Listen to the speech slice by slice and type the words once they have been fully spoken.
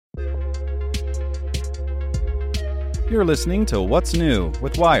You're listening to What's New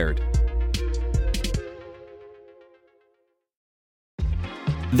with Wired.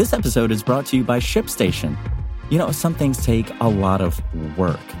 This episode is brought to you by ShipStation. You know, some things take a lot of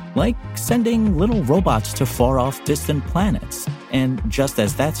work, like sending little robots to far-off distant planets. And just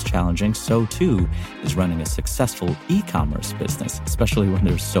as that's challenging, so too is running a successful e-commerce business, especially when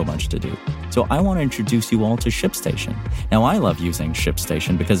there's so much to do. So I want to introduce you all to ShipStation. Now, I love using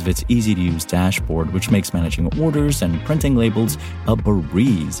ShipStation because of its easy-to-use dashboard, which makes managing orders and printing labels a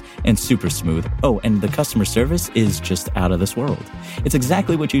breeze and super smooth. Oh, and the customer service is just out of this world. It's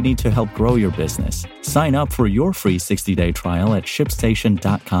exactly what you need to help grow your business. Sign up for your free 60-day trial at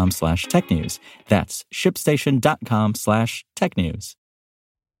shipstation.com/technews. That's shipstation.com/technews.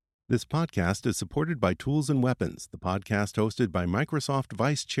 This podcast is supported by Tools and Weapons, the podcast hosted by Microsoft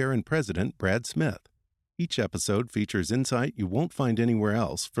Vice Chair and President Brad Smith. Each episode features insight you won't find anywhere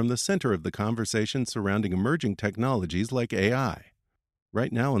else from the center of the conversation surrounding emerging technologies like AI.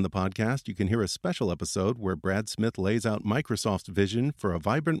 Right now on the podcast, you can hear a special episode where Brad Smith lays out Microsoft's vision for a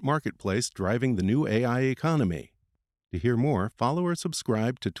vibrant marketplace driving the new AI economy. To hear more, follow or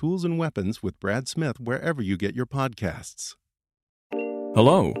subscribe to Tools and Weapons with Brad Smith wherever you get your podcasts.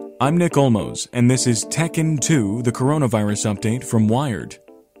 Hello, I'm Nick Olmos, and this is Tech in 2, the coronavirus update from Wired.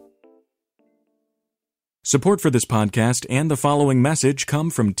 Support for this podcast and the following message come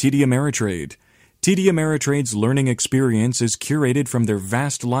from TD Ameritrade. TD Ameritrade's learning experience is curated from their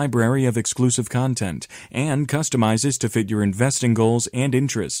vast library of exclusive content and customizes to fit your investing goals and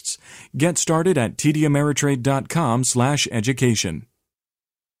interests. Get started at tdameritrade.com/education.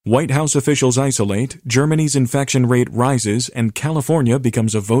 White House officials isolate, Germany's infection rate rises, and California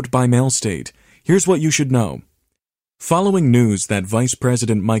becomes a vote-by-mail state. Here's what you should know. Following news that Vice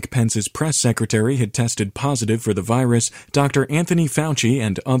President Mike Pence's press secretary had tested positive for the virus, Dr. Anthony Fauci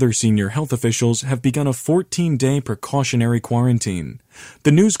and other senior health officials have begun a 14-day precautionary quarantine.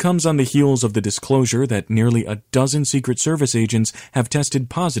 The news comes on the heels of the disclosure that nearly a dozen Secret Service agents have tested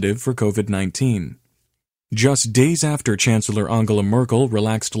positive for COVID-19. Just days after Chancellor Angela Merkel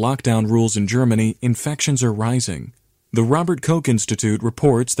relaxed lockdown rules in Germany, infections are rising. The Robert Koch Institute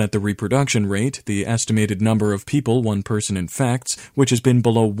reports that the reproduction rate, the estimated number of people one person infects, which has been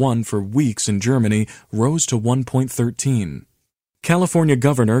below 1 for weeks in Germany, rose to 1.13. California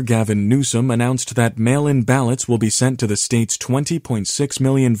Governor Gavin Newsom announced that mail-in ballots will be sent to the state's 20.6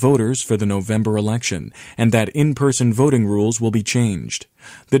 million voters for the November election, and that in-person voting rules will be changed.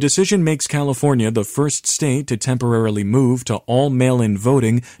 The decision makes California the first state to temporarily move to all mail-in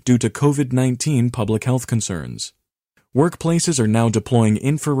voting due to COVID-19 public health concerns. Workplaces are now deploying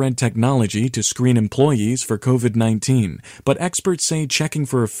infrared technology to screen employees for COVID-19, but experts say checking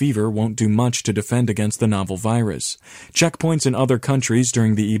for a fever won't do much to defend against the novel virus. Checkpoints in other countries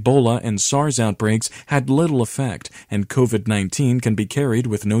during the Ebola and SARS outbreaks had little effect, and COVID-19 can be carried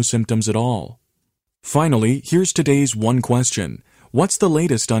with no symptoms at all. Finally, here's today's one question. What's the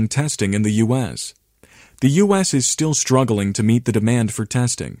latest on testing in the U.S.? The U.S. is still struggling to meet the demand for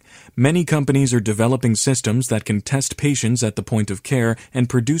testing. Many companies are developing systems that can test patients at the point of care and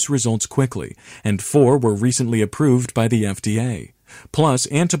produce results quickly, and 4 were recently approved by the FDA. Plus,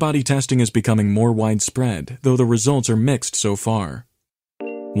 antibody testing is becoming more widespread, though the results are mixed so far.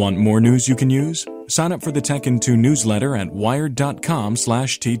 Want more news you can use? Sign up for the Tech in 2 newsletter at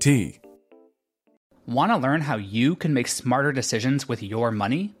wired.com/TT. Want to learn how you can make smarter decisions with your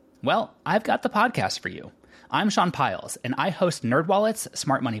money? Well, I've got the podcast for you. I'm Sean Piles, and I host NerdWallet's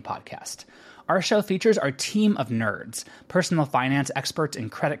Smart Money Podcast. Our show features our team of nerds, personal finance experts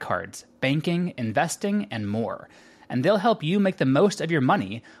in credit cards, banking, investing, and more. And they'll help you make the most of your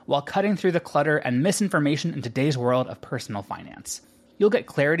money while cutting through the clutter and misinformation in today's world of personal finance. You'll get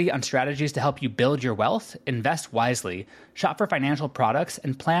clarity on strategies to help you build your wealth, invest wisely, shop for financial products,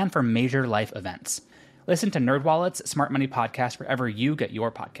 and plan for major life events. Listen to NerdWallet's Smart Money Podcast wherever you get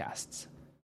your podcasts.